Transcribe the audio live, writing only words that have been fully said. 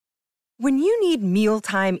When you need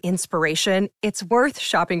mealtime inspiration, it's worth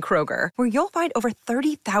shopping Kroger, where you'll find over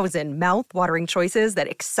 30,000 mouth-watering choices that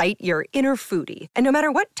excite your inner foodie. And no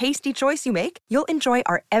matter what tasty choice you make, you'll enjoy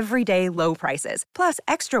our everyday low prices, plus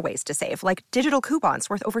extra ways to save, like digital coupons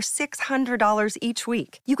worth over $600 each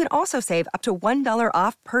week. You can also save up to $1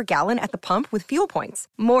 off per gallon at the pump with fuel points.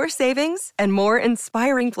 More savings and more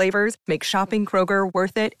inspiring flavors make shopping Kroger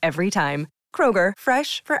worth it every time. Kroger,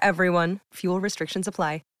 fresh for everyone. Fuel restrictions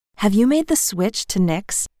apply. Have you made the switch to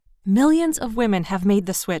Knix? Millions of women have made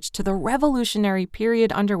the switch to the revolutionary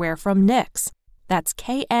period underwear from Knix. That's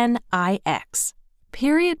Knix.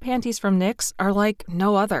 Period panties from Knix are like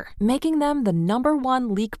no other, making them the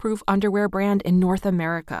 #1 leak-proof underwear brand in North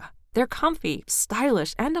America. They're comfy,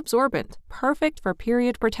 stylish, and absorbent, perfect for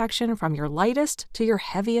period protection from your lightest to your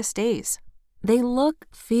heaviest days. They look,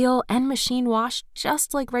 feel, and machine wash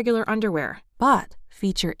just like regular underwear, but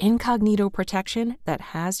feature incognito protection that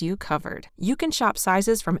has you covered. You can shop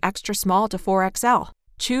sizes from extra small to 4XL.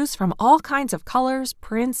 Choose from all kinds of colors,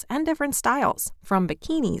 prints, and different styles, from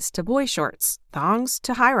bikinis to boy shorts, thongs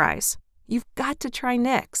to high-rise. You've got to try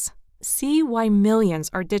Knix. See why millions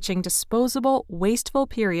are ditching disposable, wasteful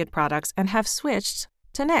period products and have switched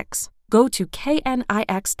to Knix. Go to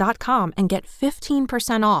knix.com and get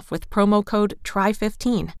 15% off with promo code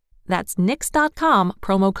TRY15. That's knix.com,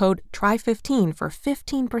 promo code TRY15 for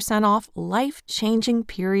 15% off life-changing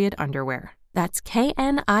period underwear. That's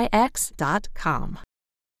knix.com.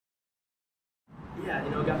 Yeah,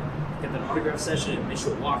 got that autograph session at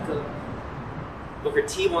Mishawaka. Booker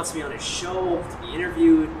T wants me on his show to be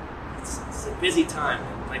interviewed. It's a busy time.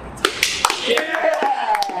 It might be time.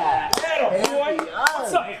 Yeah! Boy.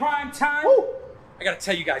 What's up, prime time? Woo. I gotta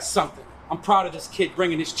tell you guys something. I'm proud of this kid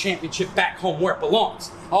bringing his championship back home where it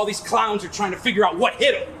belongs. All these clowns are trying to figure out what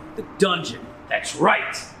hit him. The dungeon. That's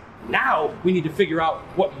right. Now we need to figure out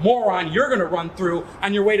what moron you're gonna run through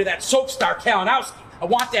on your way to that soap star Kalinowski. I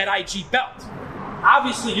want that IG belt.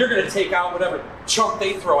 Obviously, you're gonna take out whatever chunk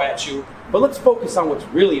they throw at you, but let's focus on what's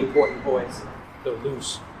really important, boys. The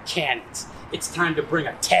loose cannons. It's time to bring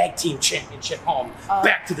a tag team championship home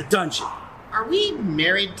back to the dungeon. Are we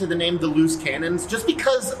married to the name The Loose Cannons? Just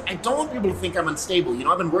because I don't want people to think I'm unstable.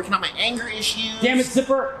 I've been working on my anger issues. Damn it,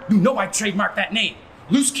 Zipper. You know I trademarked that name.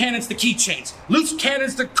 Loose Cannons the keychains. Loose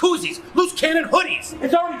Cannons the koozies. Loose Cannon hoodies.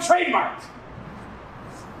 It's already trademarked.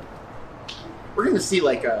 We're going to see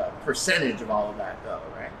like a percentage of all of that though,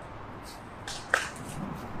 right?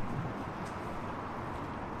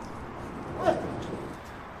 What?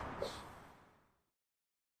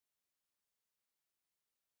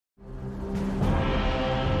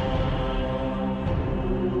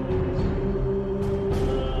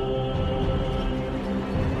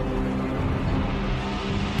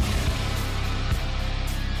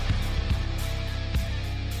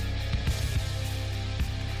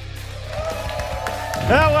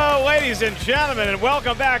 Hello, ladies and gentlemen, and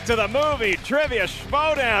welcome back to the Movie Trivia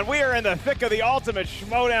Schmodown. We are in the thick of the Ultimate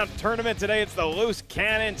Schmodown tournament. Today it's the Loose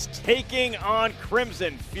Cannons taking on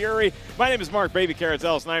Crimson Fury. My name is Mark Baby Carrots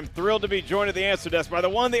Ellis, and I'm thrilled to be joined at the answer desk by the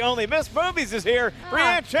one, the only Miss Movies is here.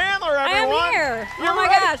 Brianne Chandler, everyone. I am here. You're oh my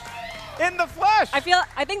right. gosh. In the flesh. I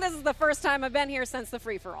think this is the first time I've been here since the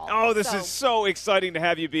free-for-all. Oh, this is so exciting to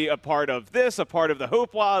have you be a part of this, a part of the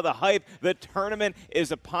hoopla, the hype. The tournament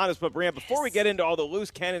is upon us. But, Brianne, before we get into all the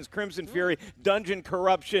Loose Cannons, Crimson Fury, dungeon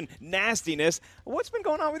corruption, nastiness, what's been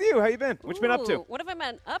going on with you? How you been? What you been up to? What have I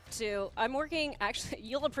been up to? I'm working, actually,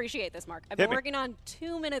 you'll appreciate this, Mark. I've been working on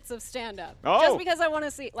 2 minutes of stand-up. Oh. Just because I want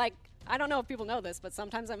to see, I don't know if people know this, but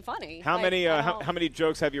sometimes I'm funny. How many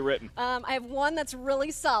jokes have you written? I have one that's really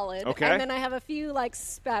solid. Okay. And then I have a few,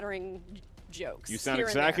 spattering jokes. You sound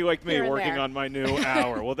exactly like me working on my new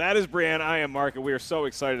hour. Well, that is Brianne. I am Mark, and we are so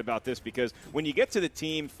excited about this because when you get to the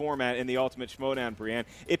team format in the Ultimate Schmodown, Brianne,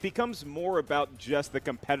 it becomes more about just the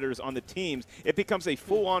competitors on the teams. It becomes a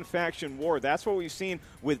full-on faction war. That's what we've seen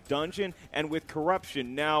with Dungeon and with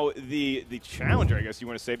Corruption. Now, the challenger, I guess you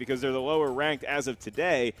want to say, because they're the lower ranked as of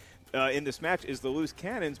today, in this match is the Loose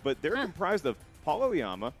Cannons, but they're comprised of Paul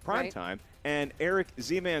Oyama, Primetime, and Eric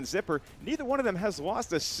Z-Man Zipper. Neither one of them has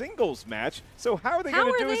lost a singles match, so how are they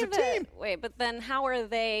going to do as a team? Wait, but then how are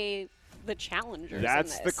they the challengers?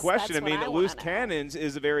 That's in the this? question. That's I mean, Loose Cannons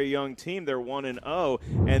is a very young team. They're 1-0,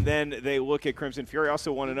 and then they look at Crimson Fury,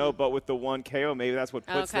 also 1-0, but with the 1 KO, maybe that's what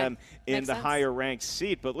puts them in the higher ranked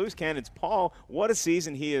seat. But Loose Cannons, Paul, what a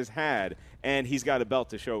season he has had. and he's got a belt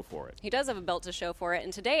to show for it. He does have a belt to show for it.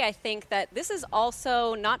 And today I think that this is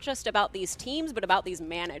also not just about these teams, but about these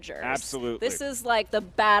managers. Absolutely. This is like the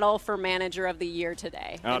battle for Manager of the Year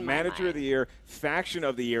today. Manager of the Year, Faction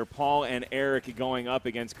of the Year, Paul and Eric going up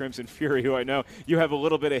against Crimson Fury, who I know you have a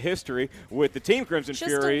little bit of history with the team Crimson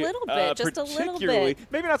Fury. Just a little bit.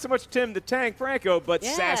 Maybe not so much Tim the Tank Franco, but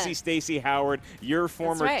sassy Stacey Howard, your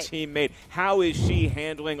former teammate. How is she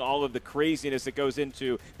handling all of the craziness that goes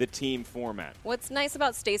into the team format? What's nice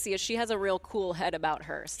about Stacey is she has a real cool head about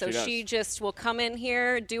her. So she just will come in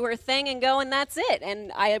here, do her thing, and go, and that's it.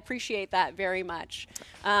 And I appreciate that very much.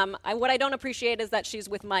 What I don't appreciate is that she's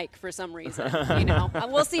with Mike for some reason.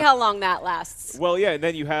 We'll see how long that lasts. Well, yeah, and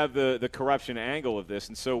then you have the corruption angle of this.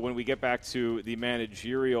 And so when we get back to the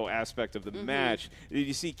managerial aspect of the match,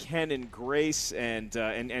 you see Ken and Grace and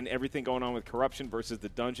everything going on with corruption versus the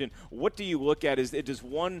dungeon. What do you look at? Does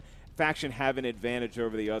one faction have an advantage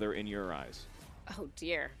over the other in your eyes? Oh,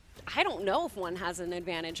 dear. I don't know if one has an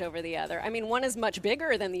advantage over the other. I mean, one is much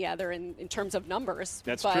bigger than the other in terms of numbers.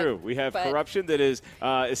 That's true. We have corruption that is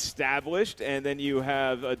established, and then you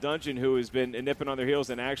have a dungeon who has been nipping on their heels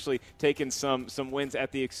and actually taken some wins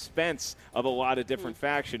at the expense of a lot of different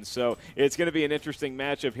factions. So it's going to be an interesting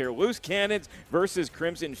matchup here. Loose Cannons versus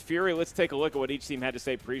Crimson Fury. Let's take a look at what each team had to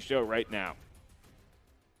say pre-show right now.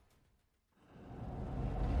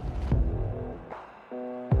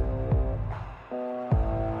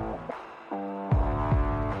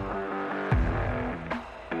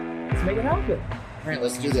 Make it happen. All right,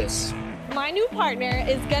 let's do this. My new partner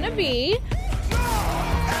is gonna be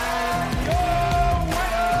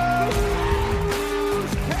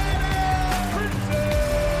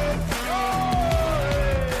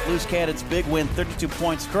Loose Cannon's big win, 32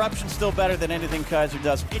 points. Corruption still better than anything Kaiser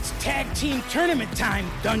does. It's tag team tournament time,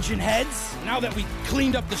 Dungeon Heads. Now that we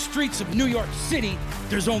cleaned up the streets of New York City,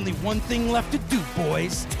 there's only one thing left to do,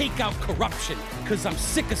 boys. Take out corruption, because I'm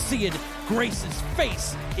sick of seeing Grace's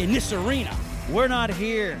face in this arena. We're not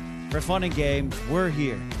here for fun and games. We're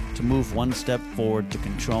here to move one step forward to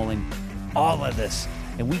controlling all of this.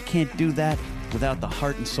 And we can't do that without the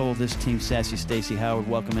heart and soul of this team. Sassy Stacey Howard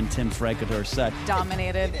welcoming Tim Franco to our set.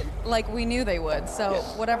 Dominated like we knew they would. So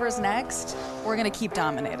whatever's next, we're going to keep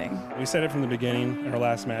dominating. We said it from the beginning in our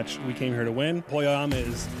last match. We came here to win. Poyam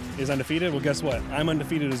is undefeated. Well, guess what? I'm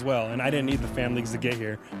undefeated as well, and I didn't need the fan leagues to get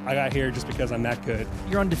here. I got here just because I'm that good.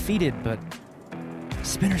 You're undefeated, but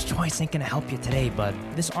Spinner's Choice ain't gonna help you today, bud.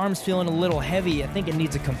 This arm's feeling a little heavy. I think it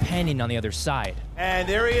needs a companion on the other side. And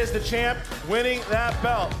there he is, the champ, winning that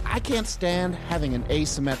belt. I can't stand having an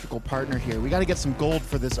asymmetrical partner here. We gotta get some gold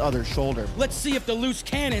for this other shoulder. Let's see if the Loose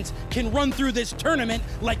Cannons can run through this tournament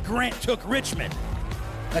like Grant took Richmond.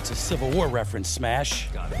 That's a Civil War reference, Smash.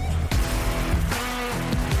 Got it.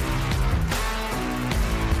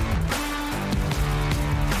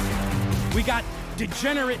 We got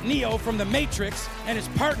degenerate Neo from The Matrix and his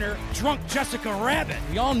partner, drunk Jessica Rabbit.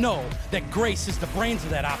 We all know that Grace is the brains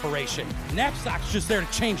of that operation. Knapsack's just there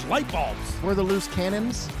to change light bulbs. We're the Loose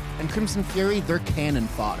Cannons, and Crimson Fury, they're cannon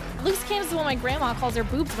fodder. Loose Cannons is what my grandma calls her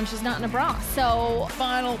boobs when she's not in a bra. So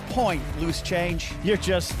final point, Loose Change. You're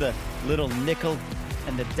just the little nickel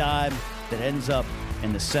and the dime that ends up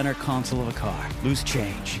in the center console of a car. Loose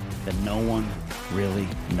change that no one really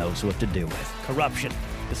knows what to do with. Corruption.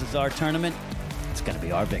 This is our tournament. It's going to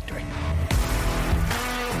be our victory.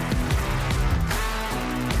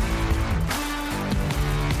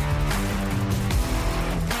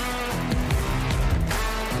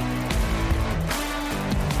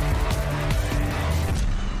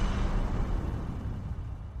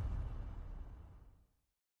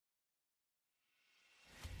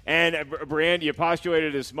 And Brian, you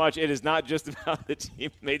postulated as much. It is not just about the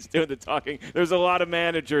teammates doing the talking. There's a lot of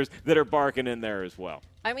managers that are barking in there as well.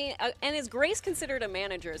 I mean, and is Grace considered a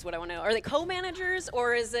manager is what I want to know. Are they co-managers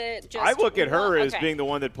or is it just... I look at her as being the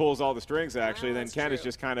one that pulls all the strings, actually. Then Ken is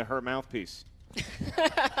just kind of her mouthpiece.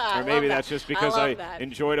 Or maybe that's just because I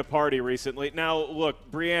enjoyed a party recently. Now, look,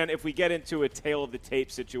 Brienne, if we get into a tail of the tape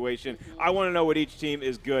situation, I want to know what each team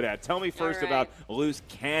is good at. Tell me first about Loose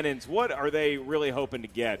Cannons. What are they really hoping to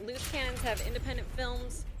get? Loose Cannons have independent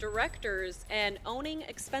films, directors, and owning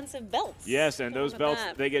expensive belts. Yes, and those belts,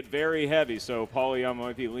 they get very heavy. So Paul Young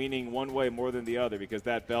might be leaning one way more than the other because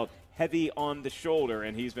that belt heavy on the shoulder,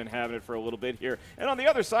 and he's been having it for a little bit here. And on the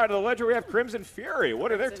other side of the ledger, we have Crimson Fury.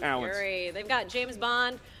 What are their talents? Fury. They've got James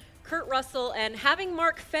Bond, Kurt Russell, and having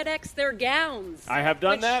Mark FedEx their gowns. I have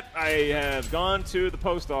done that. I have gone to the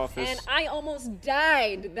post office. And I almost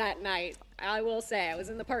died that night. I will say, I was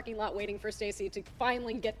in the parking lot waiting for Stacey to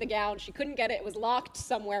finally get the gown. She couldn't get it. It was locked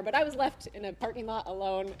somewhere, but I was left in a parking lot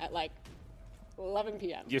alone at like 11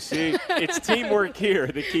 p.m. You see, it's teamwork here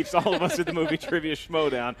that keeps all of us at the Movie Trivia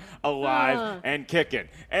Schmoedown alive and kicking.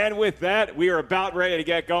 And with that, we are about ready to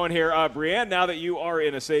get going here. Brianne, now that you are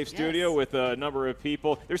in a safe studio with a number of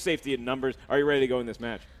people, there's safety in numbers. Are you ready to go in this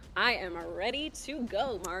match? I am ready to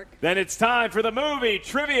go, Mark. Then it's time for the Movie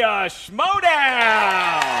Trivia Schmoedown!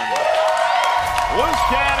 Loose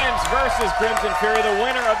Cannons versus Crimson Fury. The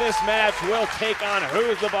winner of this match will take on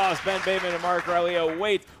Who's the Boss? Ben Bateman and Mark Riley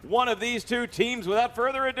await one of these two teams. Without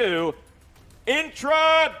further ado,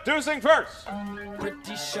 introducing first.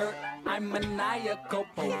 Pretty sure I'm maniacal,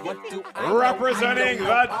 but what do I representing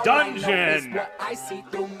the dungeon,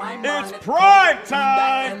 it's prime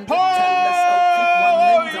time,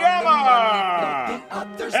 Paul Yama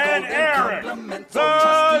and Eric,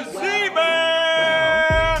 the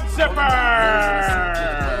Z-Man Zipper.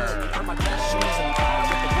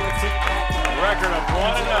 Record of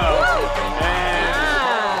 1-0.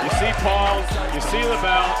 And you see Paul, you see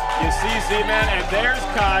LaBelle, you see Z-Man, and there's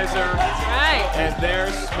Kaiser. That's right. And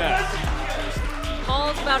there's Smith.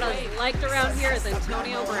 Paul's about as liked around here as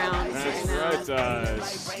Antonio Brown. That's right.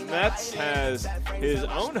 Smets has his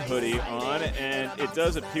own hoodie on, and it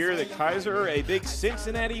does appear that Kaiser, a big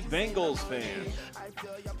Cincinnati Bengals fan.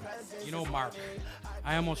 You know, Mark,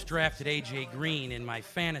 I almost drafted A.J. Green in my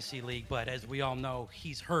fantasy league, but as we all know,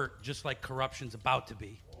 he's hurt, just like corruption's about to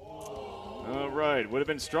be. All right. Would have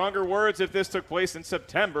been stronger words if this took place in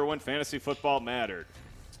September when fantasy football mattered.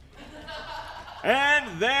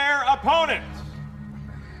 And their opponent,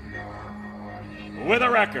 with a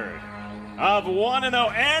record of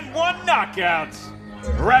 1-0 and 1 knockout,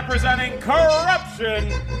 representing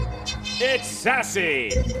corruption, it's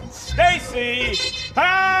Sassy, Stacy,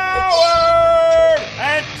 Howard,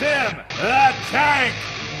 and Tim the Tank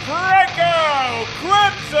Franco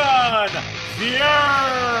Crimson Fury.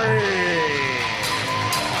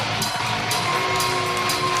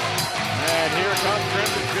 And here comes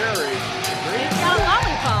Crimson Fury. He's got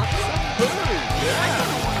lollipops.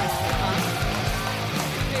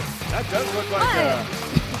 That does look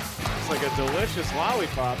like a delicious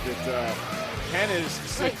lollipop that Ken is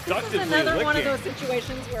seductively This is another licking. one of those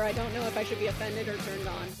situations where I don't know if I should be offended or turned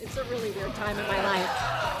on. It's a really weird time in my life.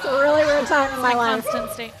 It's a really weird time in my life.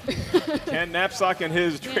 Constant state. Ken Knapsack and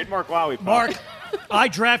his trademark lollipop. Mark, I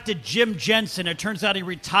drafted Jim Jensen. It turns out he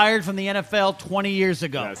retired from the NFL 20 years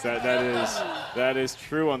ago. Yes, that is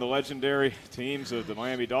true on the legendary teams of the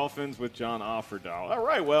Miami Dolphins with John Offerdahl. All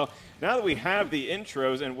right, well, now that we have the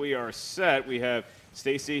intros and we are set, we have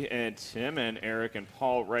Stacy and Tim and Eric and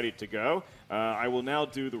Paul ready to go. I will now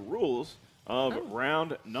do the rules of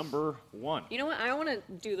round number 1. You know what? I want to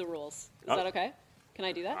do the rules. Is that okay? Can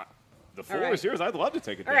I do that? The floor is yours. I'd love to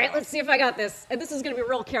take it. All right, let's see if I got this. And this is going to be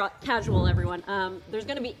real casual, everyone. There's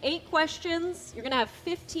going to be 8 questions. You're going to have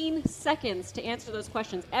 15 seconds to answer those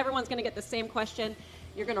questions. Everyone's going to get the same question.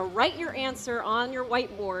 You're going to write your answer on your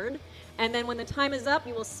whiteboard. And then when the time is up,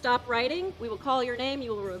 you will stop writing. We will call your name.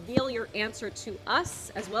 You will reveal your answer to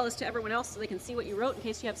us as well as to everyone else so they can see what you wrote in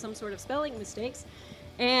case you have some sort of spelling mistakes.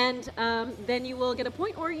 And then you will get a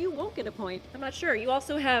point or you won't get a point. I'm not sure. You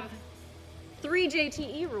also have 3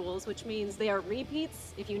 JTE rules, which means they are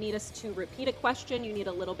repeats. If you need us to repeat a question, you need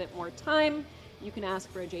a little bit more time, you can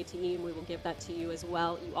ask for a JTE and we will give that to you as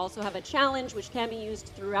well. You also have a challenge which can be used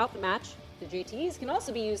throughout the match. The JTEs can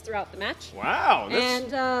also be used throughout the match. Wow.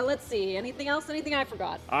 And let's see, anything else? Anything I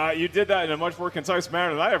forgot? You did that in a much more concise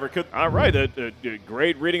manner than I ever could. All right, a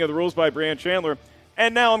great reading of the rules by Brianne Chandler.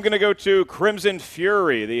 And now I'm going to go to Crimson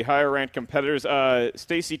Fury, the higher-ranked competitors.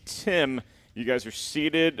 Stacy, Tim, you guys are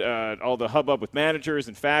seated. All the hubbub with managers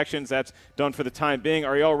and factions, that's done for the time being.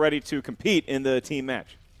 Are you all ready to compete in the team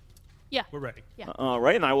match? Yeah. We're ready. Yeah. All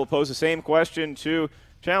right, and I will pose the same question to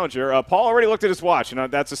Challenger. Paul already looked at his watch,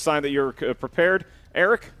 and that's a sign that you're prepared.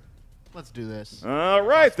 Eric? Let's do this. All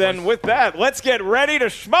right, then with that, let's get ready to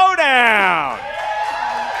Schmoedown!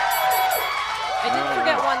 I did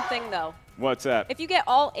forget one thing, though. What's that? If you get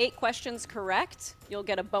all 8 questions correct, you'll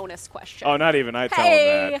get a bonus question. Oh, not even. I tell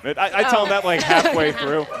them that. I tell them that like halfway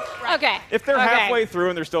through. Okay. If they're halfway through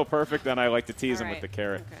and they're still perfect, then I like to tease them with the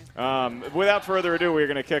carrot. Okay. Without further ado, we're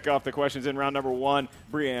going to kick off the questions in round number 1.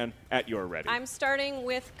 Brianne, at your ready. I'm starting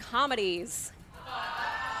with comedies.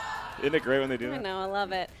 Isn't it great when they do I that? know, I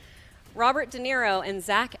love it. Robert De Niro and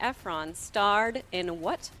Zac Efron starred in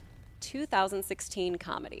what 2016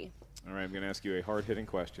 comedy? All right, I'm going to ask you a hard-hitting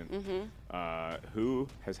question. Who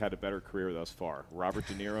has had a better career thus far, Robert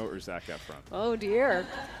De Niro or Zac Efron? Oh, dear.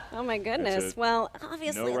 Oh, my goodness. Well,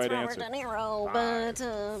 obviously no right it's Robert answer. De Niro, 5,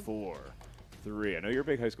 but... 4, 3. I know you're a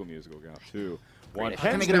big High School Musical gal. 2, 1.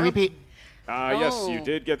 Can I get a repeat? Yes, you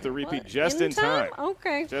did get the repeat just in time.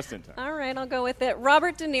 Okay. Just in time. All right, I'll go with it.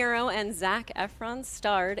 Robert De Niro and Zac Efron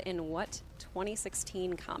starred in what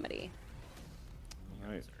 2016 comedy?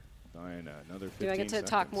 All right. Diana, another 15 Do I get to seconds.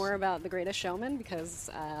 talk more about The Greatest Showman because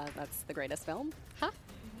that's the greatest film? Huh?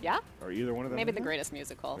 Yeah? Are either one of them Maybe in the there? greatest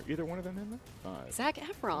musical. Are either one of them in there? 5. Zac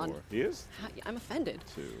Efron. 4. He is? I'm offended.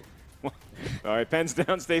 2. 1. All right, pens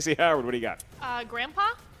down. Stacey Howard, what do you got? Grandpa?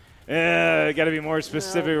 Got to be more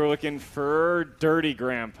specific. We're looking for Dirty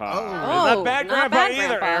Grandpa. Not Bad not Grandpa Bad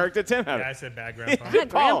either. Grandpa. Eric, did Tim have it? Yeah, I said bad grandpa. Bad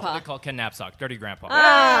Grandpa. They call Ken Knapsack Dirty Grandpa.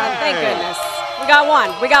 Ah, thank goodness. We got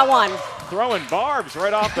one. We got one. Throwing barbs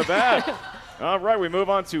right off the bat. All right, we move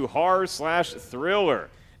on to horror/thriller.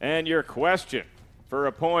 And your question for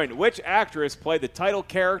a point. Which actress played the title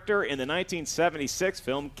character in the 1976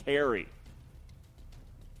 film Carrie?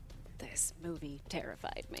 This movie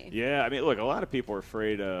terrified me. Yeah, I mean, look, a lot of people are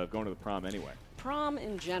afraid of going to the prom anyway. Prom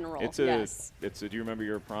in general, It's yes. Do you remember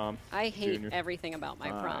your prom? I hate Junior? everything about my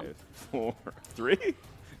prom. 5, 4, 3,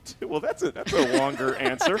 2. Well, that's a longer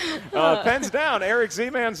answer. Pens down. Eric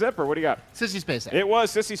Z-Man Zipper. What do you got? Sissy Spacek. It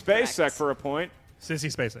was Sissy Spacek for a point.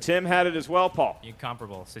 Sissy Spacek. Tim had it as well, Paul.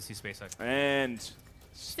 Incomparable. Sissy Spacek. And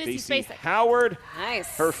Sissy Stacey Spacek. Howard. Nice.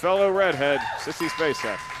 Her fellow redhead, Sissy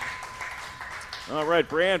Spacek. All right,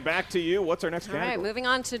 Brian, back to you. What's our next All right, category? moving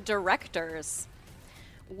on to directors.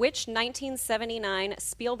 Which 1979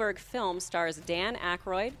 Spielberg film stars Dan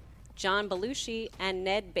Aykroyd, John Belushi, and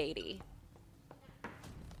Ned Beatty?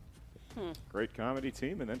 Great comedy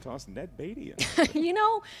team, and then toss Ned Beatty in. You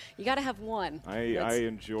know, you got to have one. I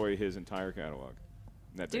enjoy his entire catalog.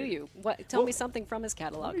 Ned Do Beatty. you? What? Tell me something from his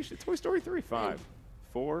catalog. Toy Story 3. 5,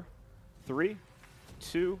 4, 3,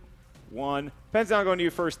 2, 1. Pens down, going to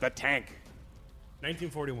you first. The Tank.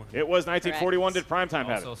 1941. It was 1941. Correct. Did Primetime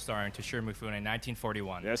have Also it? starring Toshiro Mifune in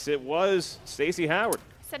 1941. Yes, it was. Stacey Howard.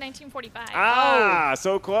 Said 1945. Ah,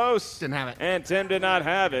 so close. Didn't have it. And Tim did not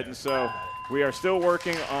have it, and so we are still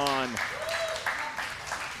working on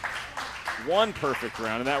one perfect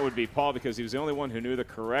round, and that would be Paul because he was the only one who knew the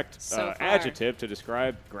correct So far. adjective to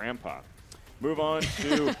describe Grandpa. Move on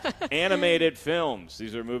to animated films.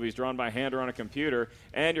 These are movies drawn by hand or on a computer.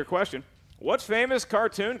 And your question, what famous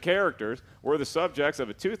cartoon characters were the subjects of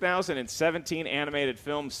a 2017 animated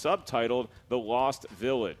film subtitled The Lost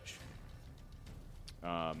Village?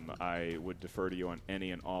 I would defer to you on any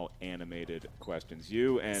and all animated questions.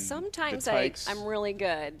 You and Sometimes the Tykes. I'm really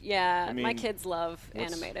good. Yeah, I my mean, kids love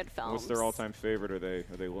animated films. What's their all-time favorite? Are they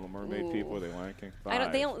Little Mermaid people? Are they Lion King? I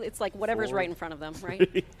don't. They 5, don't. It's like whatever's 4, right in front of them, right?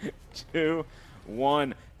 3, 2,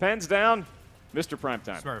 1. Pens down. Mr.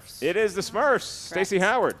 Primetime. Smurfs. It is the Smurfs. Stacey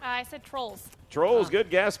Howard. I said Trolls. Trolls. Good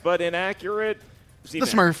guess, but inaccurate. The Z-Man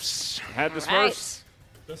Smurfs. had the All right. Smurfs.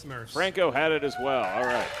 The Smurfs. Franco had it as well. All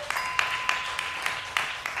right.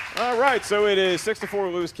 All right, so it is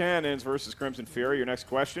 6-4 Loose Cannons versus Crimson Fury. Your next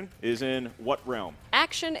question is in what realm?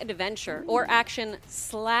 Action adventure or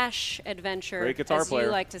action/adventure, Great guitar as player.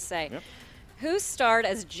 you like to say. Yep. Who starred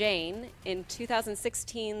as Jane in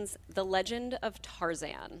 2016's The Legend of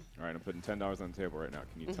Tarzan? All right, I'm putting $10 on the table right now.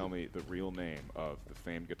 Can you tell me the real name of the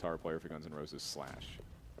famed guitar player for Guns N' Roses, Slash?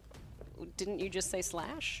 Didn't you just say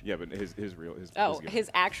Slash? Yeah, but his real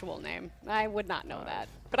His actual name. I would not know that.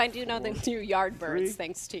 But I do know the new Yardbirds, 3,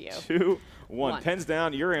 thanks to you. 2, 1. Pens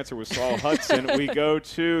down. Your answer was Saul Hudson. We go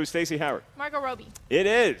to Stacey Howard. Margot Robbie. It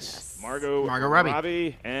is Margot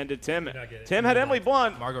Robbie. And to Tim. not get it. Tim had Emily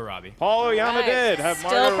Blunt. Margot Robbie. Paul Oyama Right. did have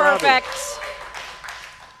Still Margot Robbie. perfect.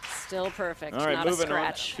 Still perfect. All right, not a moving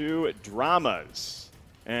scratch. on to dramas.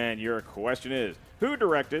 And your question is, who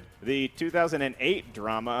directed the 2008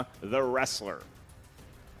 drama The Wrestler?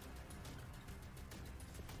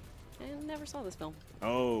 I never saw this film.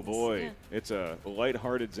 Oh, boy. Yeah. It's a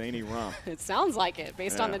lighthearted, zany romp. It sounds like it,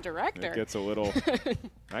 based on Yeah, the director. It gets a little...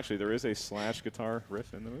 Actually, there is a Slash guitar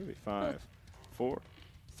riff in the movie. 5, 4,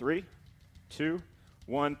 3, 2,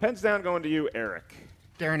 1. Pens down, going to you, Eric.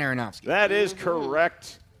 Darren Aronofsky. That is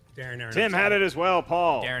correct. Darren Aronofsky. Tim had it as well,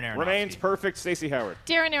 Paul. Darren Aronofsky. Remains perfect, Stacey Howard.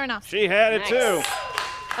 Darren Aronofsky. She had it Nice. too.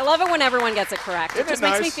 I love it when everyone gets it correct. It Isn't just it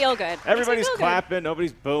makes me nice? feel good. Makes me Everybody's feel good. clapping,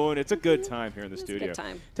 nobody's booing. It's a good time here in the It's a studio. good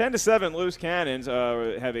time. 10-7, Loose Cannons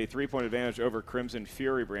have a 3-point advantage over Crimson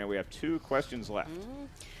Fury brand. We have 2 questions left.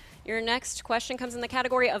 Your next question comes in the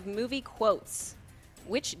category of movie quotes.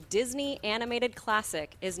 Which Disney animated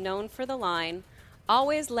classic is known for the line,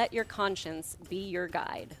 "Always let your conscience be your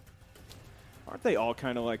guide"? Aren't they all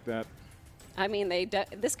kind of like that? I mean,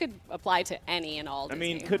 this could apply to any and all I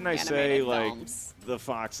Disney mean, couldn't I say animated like films. The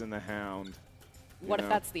Fox and the Hound? What you if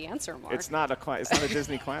know? that's the answer, Mark? It's not a it's not a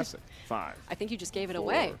Disney classic. 5. I think you just gave it 4,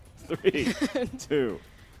 away. 3, 2,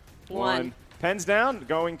 1. One. Pens down.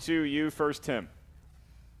 Going to you first, Tim.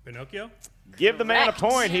 Pinocchio? Give the man a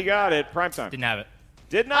point. He got it. Primetime. Didn't have it.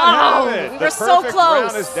 Did not have it. We The were so perfect close.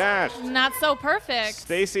 round is dashed. Not so perfect.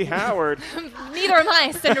 Stacey Howard. Neither am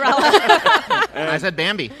I, Cinderella. I said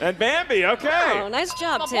Bambi. And Bambi, okay. Oh, nice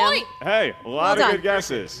job, That's Tim. my point. Hey, a lot Well of done. good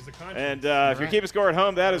guesses. And if you keep a score at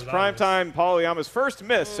home, that is Primetime Paul-Liama's first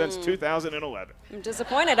miss since 2011. I'm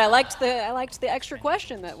disappointed. I liked the extra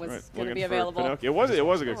question that was Right, going to looking be for available. Pinocchio. It was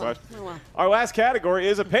a good Oh, well. question. Oh, well. Our last category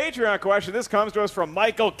is a Patreon question. This comes to us from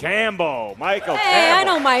Michael Campbell. Michael Hey, I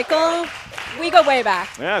Campbell. know Michael. We go way back.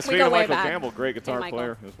 Yeah, we speaking go of way Michael back. Campbell, great guitar Hey, Michael.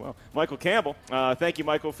 player as well. Michael Campbell, thank you,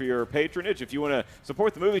 Michael, for your patronage. If you want to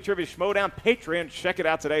support the Movie Trivia Schmodown Patreon, check it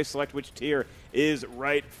out today. Select which tier is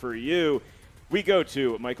right for you. We go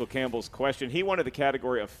to Michael Campbell's question. He wanted the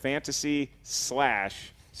category of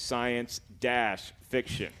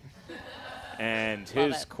fantasy/science-fiction. And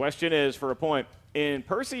his question is, for a point, in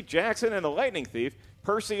Percy Jackson and the Lightning Thief,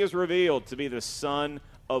 Percy is revealed to be the son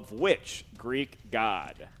of which Greek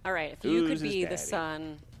god? All right, if you Who's could his be the daddy?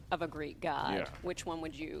 son of a Greek god, Yeah. which one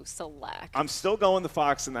would you select? I'm still going the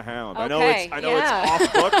Fox and the Hound. Okay, I know it's yeah.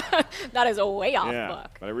 off book. That is a way off Yeah,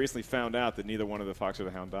 book. but I recently found out that neither one of the Fox or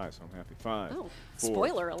the Hound dies, so I'm happy. 5, Oh, 4,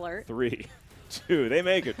 spoiler alert. 3, 2. They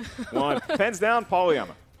make it. 1. Pens down,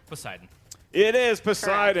 Paul-Liama. Poseidon. It is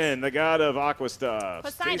Poseidon, the god of aqua stuff.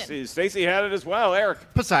 Poseidon. Stacey had it as well. Eric.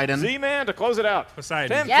 Poseidon. Z-Man to close it out.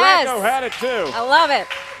 Poseidon. Tim Yes. Franco had it too. I love it.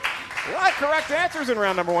 A lot of correct answers in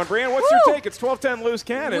round number 1. Brian, what's your Woo. take? It's 12-10 loose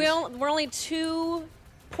cannons. We're only 2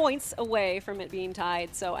 points away from it being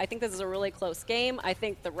tied, so I think this is a really close game. I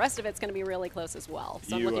think the rest of it's going to be really close as well.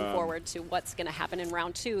 So I'm looking forward to what's going to happen in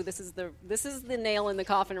round 2. This is the nail in the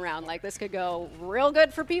coffin round. Like, this could go real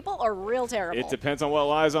good for people or real terrible. It depends on what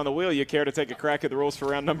lies on the wheel. You care to take a crack at the rules for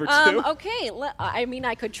round number 2? Okay, I mean,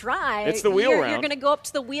 I could try. It's the wheel You're round. going to go up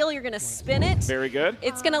to the wheel. You're going to spin it. Very good.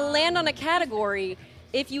 It's going to land on a category.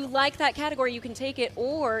 If you like that category, you can take it.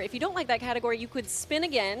 Or if you don't like that category, you could spin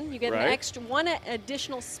again. You get Right. an extra one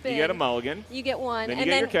additional spin. You get a mulligan. You get one. Then you and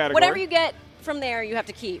get then your category. whatever you get from there, you have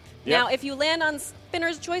to keep. Yep. Now, if you land on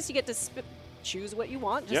spinner's choice, you get to choose what you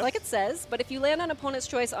want, just Yep. like it says. But if you land on opponent's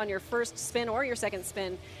choice on your first spin or your second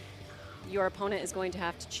spin, your opponent is going to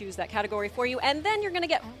have to choose that category for you. And then you're going to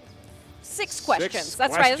get 6 questions.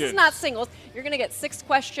 That's right. This is not singles. You're going to get 6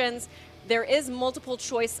 questions. There is multiple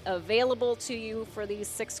choice available to you for these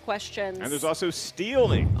 6 questions. And there's also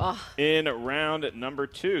stealing in round number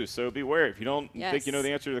 2. So beware. If you don't think you know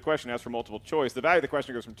the answer to the question, ask for multiple choice. The value of the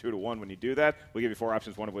question goes from 2 to 1 when you do that. We'll give you 4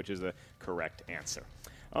 options, one of which is the correct answer.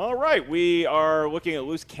 All right. We are looking at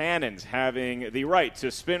loose cannons having the right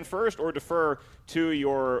to spin first or defer to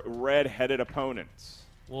your red-headed opponents.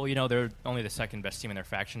 Well, you know, they're only the second best team in their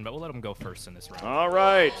faction, but we'll let them go first in this round. All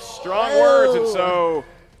right. Strong words. And so,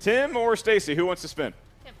 Tim or Stacey, who wants to spin?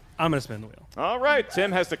 I'm going to spin the wheel. All right.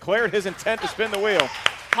 Tim has declared his intent to spin the wheel.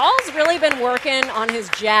 Paul's really been working on his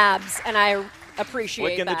jabs, and I appreciate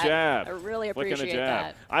Flicking that. the jab. I really Flicking appreciate the jab.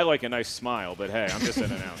 that. I like a nice smile, but hey, I'm just an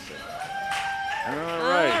announcer. All All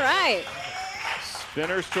right. right.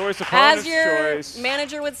 Spinner's choice, opponent's As your choice.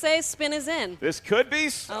 manager would say, spin is in. This could be.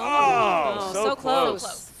 So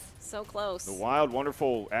close. So close. The wild,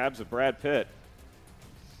 wonderful abs of Brad Pitt.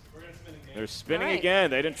 They're spinning All right. again.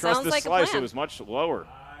 They didn't trust Sounds the like a slice. It plan. was much lower.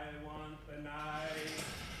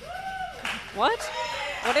 What?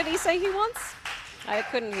 What did he say he wants? I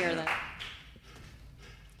couldn't hear that.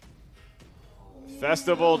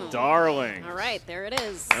 Festival Darling. All right, there it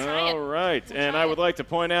is. All right. And I would like to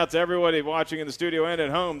point out to everybody watching in the studio and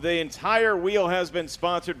at home, the entire wheel has been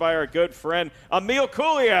sponsored by our good friend, Emil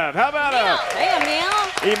Kuliev. How about Hey,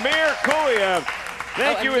 Emil. Emir Kuliev.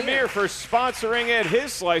 Thank you, Emir. Emir, for sponsoring it.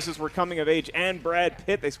 His slices were Coming of Age and Brad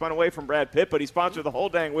Pitt. They spun away from Brad Pitt, but he sponsored the whole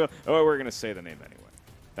dang wheel. Oh, we're going to say the name anyway.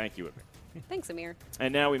 Thank you, Emir. Thanks, Amir.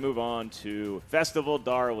 And now we move on to Festival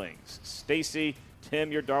Darlings. Stacey, Tim,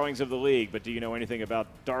 you're darlings of the league, but do you know anything about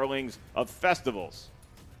darlings of festivals?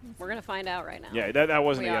 We're going to find out right now. Yeah, that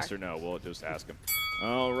wasn't a We yes are. or no. We'll just ask him.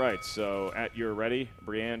 All right, so at your ready,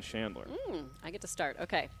 Brianne Chandler. I get to start.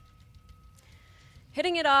 Okay.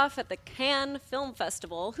 Hitting it off at the Cannes Film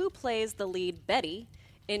Festival, who plays the lead Betty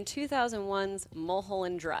in 2001's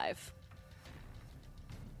Mulholland Drive?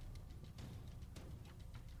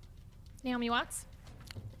 Naomi Watts.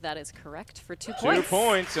 That is correct for 2 2 points.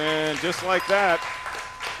 points, and just like that,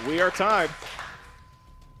 we are tied.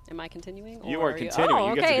 Am I continuing? You or are continuing. Oh,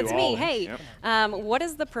 You get okay, to do it's all me. of them. Hey, Yep. what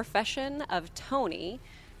is the profession of Tony,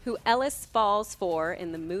 who Ellis falls for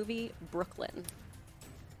in the movie Brooklyn?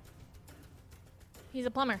 He's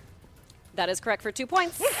a plumber. That is correct for 2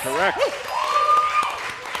 points. Correct.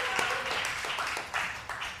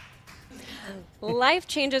 Life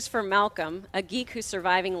changes for Malcolm, a geek who's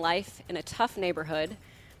surviving life in a tough neighborhood,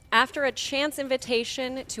 after a chance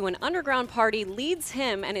invitation to an underground party leads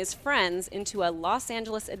him and his friends into a Los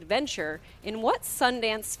Angeles adventure in what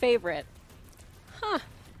Sundance favorite? Huh.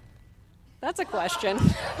 That's a question.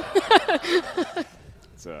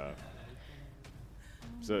 It's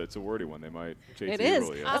a wordy one. They might chase It is.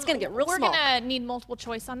 Really That's going to get real We're small. going to need multiple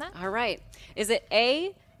choice on that. All right. Is it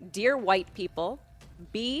A, Dear White People,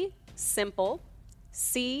 B, Simple,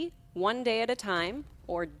 C, One Day at a Time,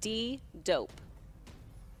 or D, Dope?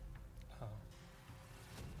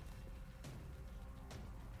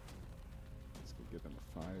 Let's go give them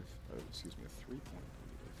a 3-point lead.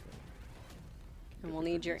 And we'll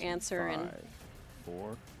need your answer. 5, And 4.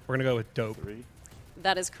 We're going to go with Dope. 3.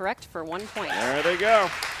 that is correct for 1 point. There they go. All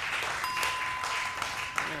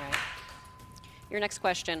right. Your next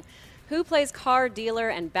question. Who plays car dealer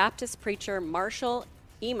and Baptist preacher Marshall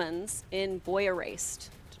Emmons in Boy Erased?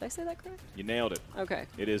 Did I say that correct? You nailed it. Okay.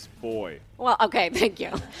 It is Boy. Well, okay, thank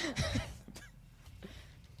you.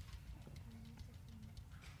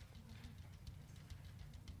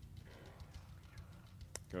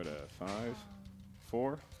 Go to 5,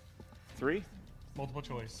 4, 3. Multiple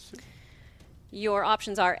choice. Your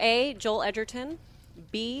options are A, Joel Edgerton,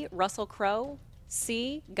 B, Russell Crowe,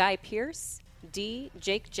 C, Guy Pearce, D,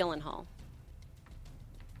 Jake Gyllenhaal.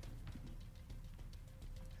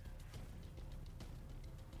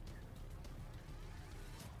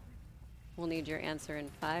 We'll need your answer in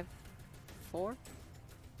 5, 4,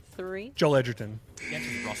 3. Joel Edgerton. The answer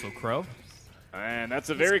is Russell Crowe. And that's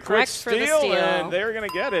a very quick correct for the steal, steal. and they're going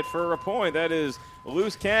to get it for a point. That is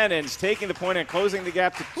Loose Cannons taking the point and closing the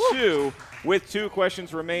gap to 2 with 2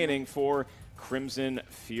 questions remaining for Crimson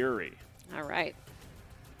Fury. All right.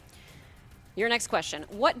 Your next question.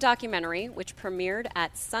 What documentary, which premiered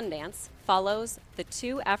at Sundance, follows the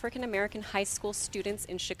 2 African-American high school students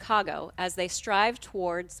in Chicago as they strive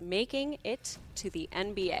towards making it to the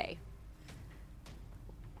NBA? I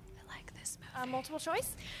like this movie. Multiple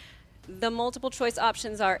choice? The multiple choice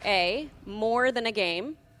options are A, More Than a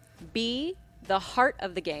Game, B, The Heart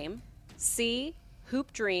of the Game, C,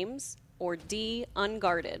 Hoop Dreams, or D,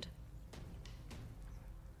 Unguarded.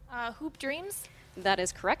 Hoop Dreams? That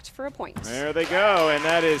is correct for a point. There they go, and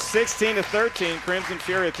that is 16-13. Crimson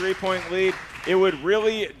Fury, a 3-point lead. It would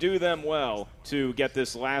really do them well to get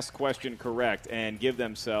this last question correct and give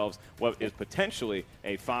themselves what is potentially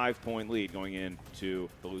a 5-point lead going into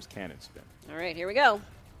the Loose Cannon spin. All right, here we go.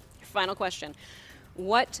 Final question.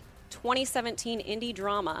 What 2017 indie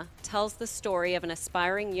drama tells the story of an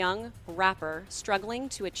aspiring young rapper struggling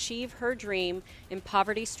to achieve her dream in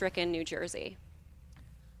poverty-stricken New Jersey?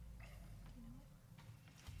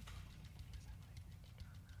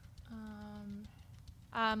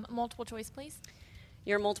 Multiple choice, please.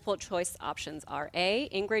 Your multiple choice options are A,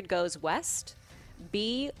 Ingrid Goes West,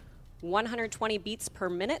 B, 120 Beats Per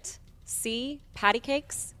Minute, C, Patty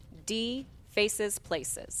Cakes, D, Faces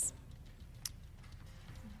Places.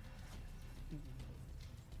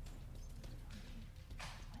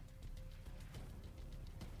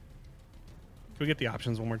 Can we get the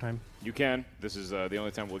options one more time? You can. This is the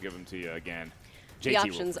only time we'll give them to you again. The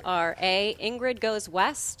options are A, Ingrid Goes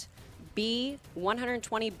West, B,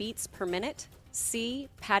 120 Beats Per Minute, C,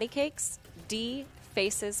 Patty Cakes, D,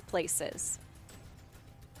 Faces Places.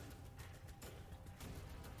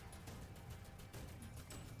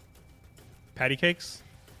 Patty Cakes?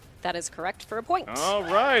 That is correct for a point. All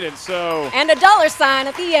right, and so... And a dollar sign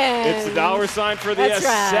at the end. It's the dollar sign for the That's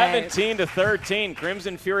right. 17-13.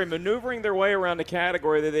 Crimson Fury maneuvering their way around a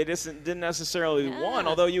category that they just didn't necessarily want,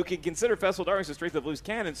 although you can consider Festival Darlings the strength of Loose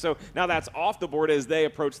Cannons, so now that's off the board as they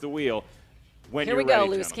approach the wheel. When Here you're we go,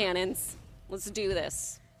 ready, Loose gentlemen. Cannons. Let's do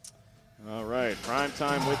this. All right, prime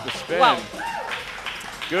time with the spin. Whoa.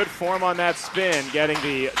 Good form on that spin, getting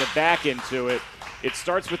the back into it. It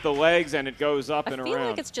starts with the legs and it goes up and I feel around.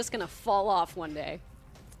 like it's just going to fall off one day.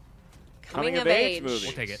 Coming of age movies.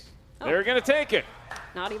 We'll take it. They're going to take it.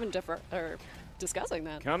 Not even discussing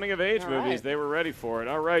that. Coming of age All movies, right. they were ready for it.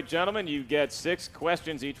 All right, gentlemen, you get 6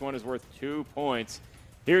 questions. Each one is worth 2 points.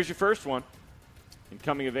 Here's your first one. In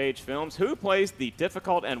coming of age films, who plays the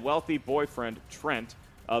difficult and wealthy boyfriend, Trent,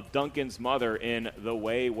 of Duncan's mother in The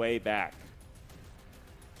Way, Way Back?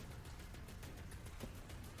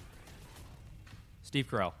 Steve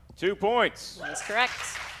Carell. 2 points. That's correct.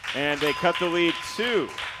 And they cut the lead to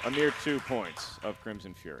a mere 2 points of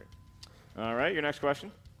Crimson Fury. All right, your next question.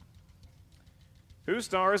 Who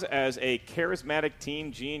stars as a charismatic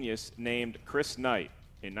teen genius named Chris Knight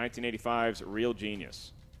in 1985's Real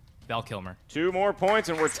Genius? Val Kilmer. 2 more points,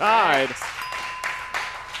 and we're tied.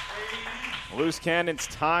 Loose Cannon's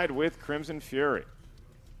tied with Crimson Fury.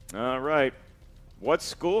 All right. What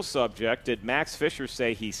school subject did Max Fisher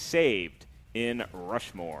say he saved in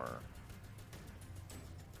Rushmore?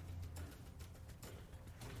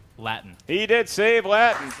 Latin. He did save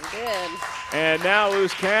Latin. He did. And now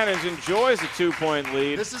Loose Cannons enjoys a 2-point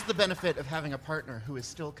lead. This is the benefit of having a partner who is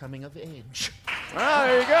still coming of age. Ah,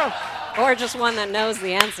 there you go. Or just one that knows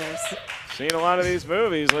the answers. Seen a lot of these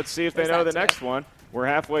movies. Let's see if they There's know that the too. next one. We're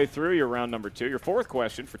halfway through your round number 2. Your fourth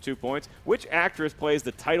question for 2 points. Which actress plays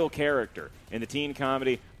the title character in the teen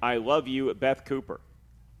comedy I Love You, Beth Cooper?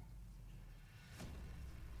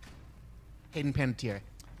 Hayden Panettiere.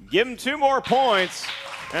 Give them 2 more points,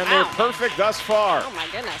 and they're perfect thus far. Oh, my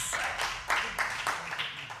goodness.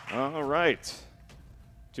 All right.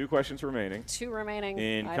 2 questions remaining. 2 remaining.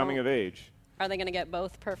 In coming of age. Are they going to get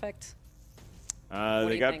both perfect?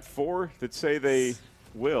 They got think? 4 that say they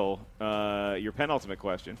will. Your penultimate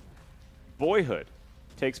question. Boyhood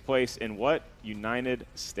takes place in what United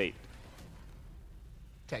State?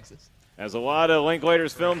 Texas. As a lot of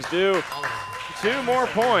Linklaters films do. 2 more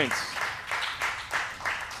points.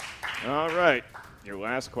 All right. Your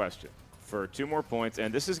last question for 2 more points.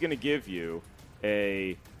 And this is going to give you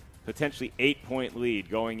a potentially 8-point lead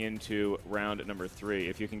going into round number 3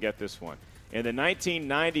 if you can get this one. In the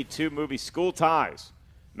 1992 movie School Ties,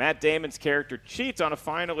 Matt Damon's character cheats on a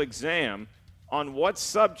final exam on what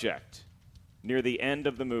subject near the end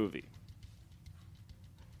of the movie?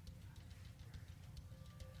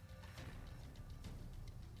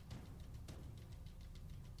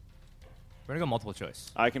 We're going to go multiple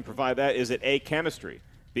choice. I can provide that. Is it A, chemistry,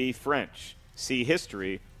 B, French, C,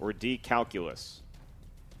 history, or D, calculus?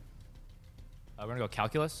 We're going to go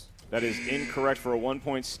calculus. That is incorrect for a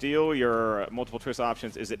 1-point steal. Your multiple choice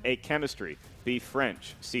options, is it A, chemistry, B,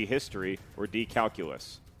 French, C, history, or D,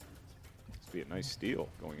 calculus? This would be a nice steal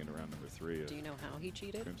going into round number 3. Do you know how he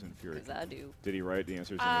cheated? Crimson Fury. Because I do. Did he write the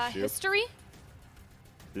answers in his shoe? History?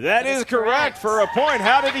 That is correct for a point.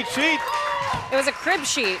 How did he cheat? It was a crib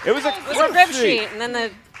sheet. It was a crib sheet. And then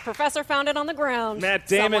the professor found it on the ground. Matt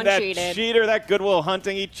Damon, Someone that cheated. cheater, that Goodwill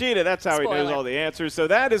Hunting, he cheated. That's how he knows Spoiler. all the answers. So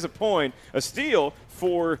that is a point, a steal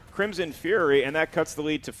for Crimson Fury, and that cuts the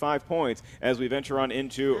lead to 5 points as we venture on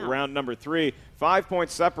into round number 3. 5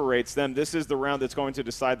 points separates them. This is the round that's going to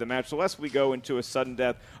decide the match. So lest we go into a sudden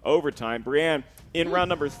death overtime, Brianne, in round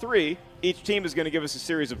number 3, each team is going to give us a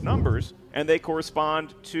series of numbers, and they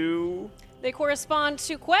correspond to... They correspond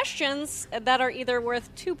to questions that are either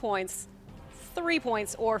worth 2 points, 3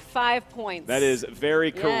 points, or 5 points. That is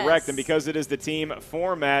very correct, Yes. and because it is the team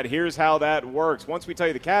format, here's how that works. Once we tell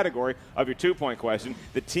you the category of your 2-point question,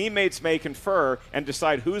 the teammates may confer and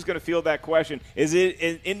decide who's going to field that question. Is it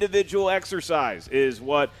an individual exercise, is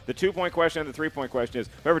what the 2-point question and the 3-point question is.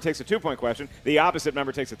 Whoever takes a 2-point question, the opposite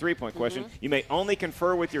member takes a 3-point question. You may only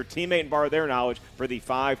confer with your teammate and borrow their knowledge for the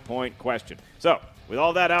 5-point question. So, with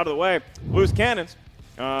all that out of the way, Loose Cannons,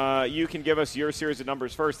 you can give us your series of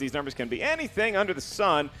numbers first. These numbers can be anything under the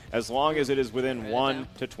sun as long as it is within 1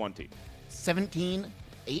 to 20. 17,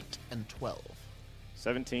 8, and 12.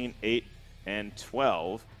 17, 8, and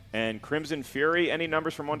 12. And Crimson Fury, any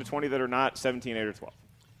numbers from 1 to 20 that are not 17, 8, or 12?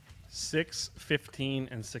 6, 15,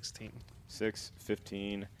 and 16. 6,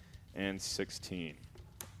 15, and 16.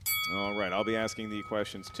 All right, I'll be asking the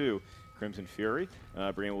questions too. Crimson Fury.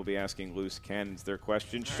 Brian will be asking Loose Cannons their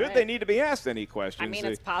questions. Should right. they need to be asked any questions? I mean, they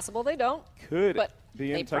it's possible they don't. could but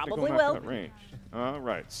be they in technical probably will. knockout range. All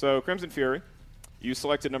right. So, Crimson Fury, you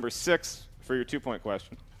selected number 6 for your 2-point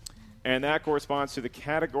question, and that corresponds to the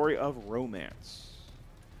category of romance.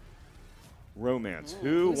 Romance.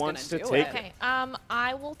 Who wants to take it? Okay,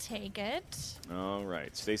 I will take it. All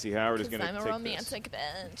right. Stacey Howard is going to I'm take a romantic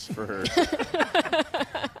this bitch. for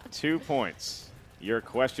her. 2 points. Your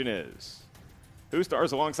question is, who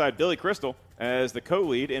stars alongside Billy Crystal as the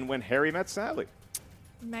co-lead in When Harry Met Sally?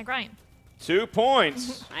 Meg Ryan. 2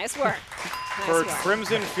 points Nice work. for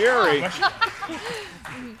Crimson Fury.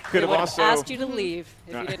 Could have would also asked you to leave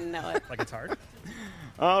if you didn't know it. Like it's hard?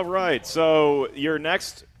 All right. So your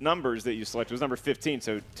next numbers that you selected was number 15.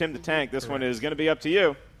 So Tim the Tank, this one is going to be up to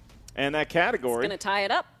you. And that category Going to tie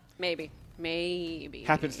it up, maybe. Maybe.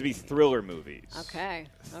 happens to be thriller movies. Okay.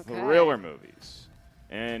 Okay. Thriller movies.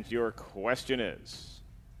 And your question is,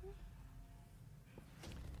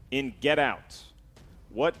 in Get Out,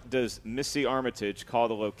 what does Missy Armitage call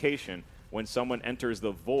the location when someone enters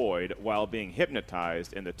the void while being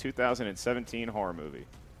hypnotized in the 2017 horror movie?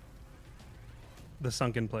 The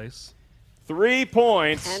Sunken Place. 3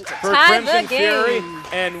 points And to for tie Crimson the game. Fury,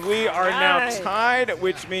 and we are now Right. tied,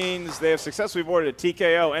 which means they have successfully avoided a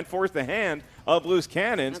TKO and forced the hand of Loose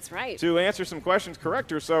Cannons. That's right. To answer some questions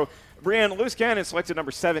correcter. So, Brianne, Loose Cannon selected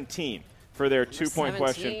number 17 for their 2-point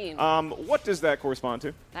question. What does that correspond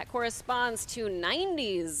to? That corresponds to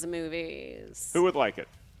 90s movies. Who would like it?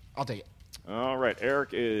 I'll take it. All right, Eric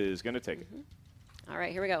is going to take it. All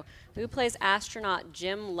right, here we go. Who plays astronaut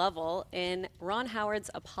Jim Lovell in Ron Howard's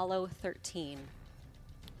Apollo 13?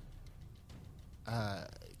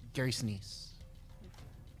 Gary Sinise.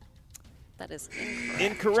 That is incorrect.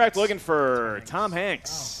 Incorrect. Looking for Tom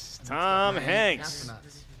Hanks. Tom Hanks.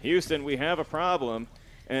 Houston, we have a problem,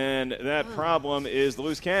 and that problem is the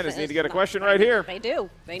Loose Cannons need to get a question right here. They do.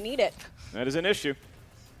 They need it. That is an issue.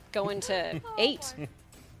 Going to 8.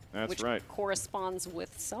 That's which right. corresponds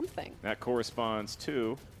with something. That corresponds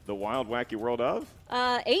to the wild, wacky world of?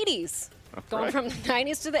 80s. Going right. from the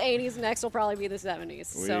 90s to the 80s. Next will probably be the 70s.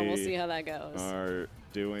 So we'll see how that goes. Are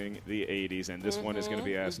doing the 80s, and this one is going to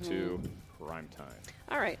be asked to prime time.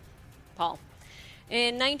 All right, Paul.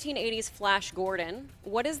 In 1980's Flash Gordon,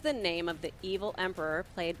 what is the name of the evil emperor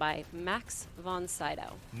played by Max von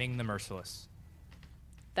Sydow? Ming the Merciless.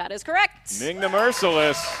 That is correct. Ming the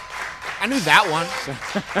Merciless. I knew that one.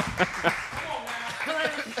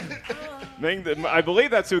 I believe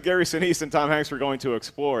that's who Gary Sinise and Tom Hanks were going to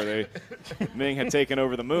explore. Ming had taken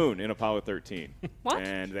over the moon in Apollo 13. What?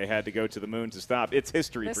 And they had to go to the moon to stop. It's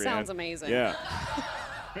history, This Brianne. sounds amazing. Yeah.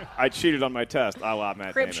 I cheated on my test. A la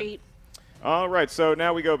Matt Crib Damon. sheet. All right, so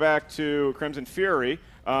now we go back to Crimson Fury.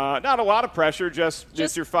 Not a lot of pressure, just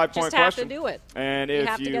your 5-point question. Just have to do it. And You if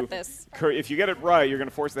have to get this. If you get it right, you're going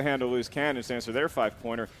to force the hand of Loose Cannons to answer their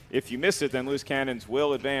 5-pointer. If you miss it, then Loose Cannons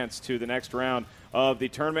will advance to the next round of the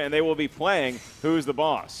tournament, and they will be playing Who's the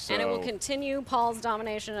Boss. So And it will continue Paul's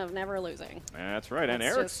domination of never losing. That's right, and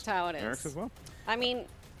That's Eric's. just how it is. Eric's as well. I mean,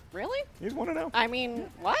 really? He's 1-0. I mean,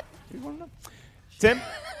 what? He's 1-0. Tim,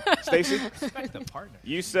 Stacy, Respect the partner.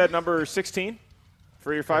 you said number 16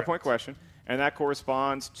 for your 5-point question, and that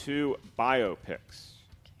corresponds to biopics.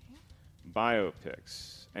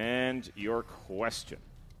 Biopics. And your question.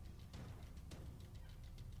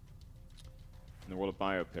 In the world of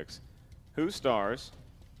biopics, who stars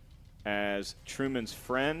as Truman's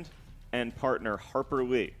friend and partner Harper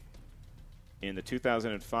Lee in the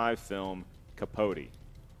 2005 film Capote?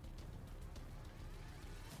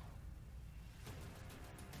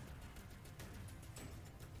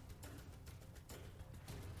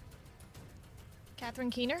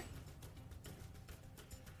 Catherine Keener?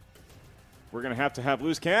 We're going to have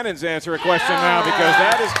Loose Cannons answer a question now because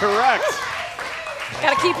that is correct.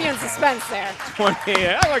 Got to keep you in suspense there. 20.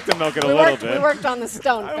 I like to milk it a little bit. We worked on the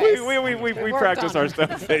stone face. We practice our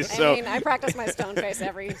stone face. So. I mean, I practice my stone face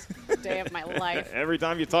every day of my life. Every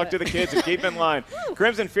time you talk to the kids and keep in line.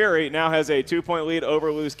 Crimson Fury now has a 2-point lead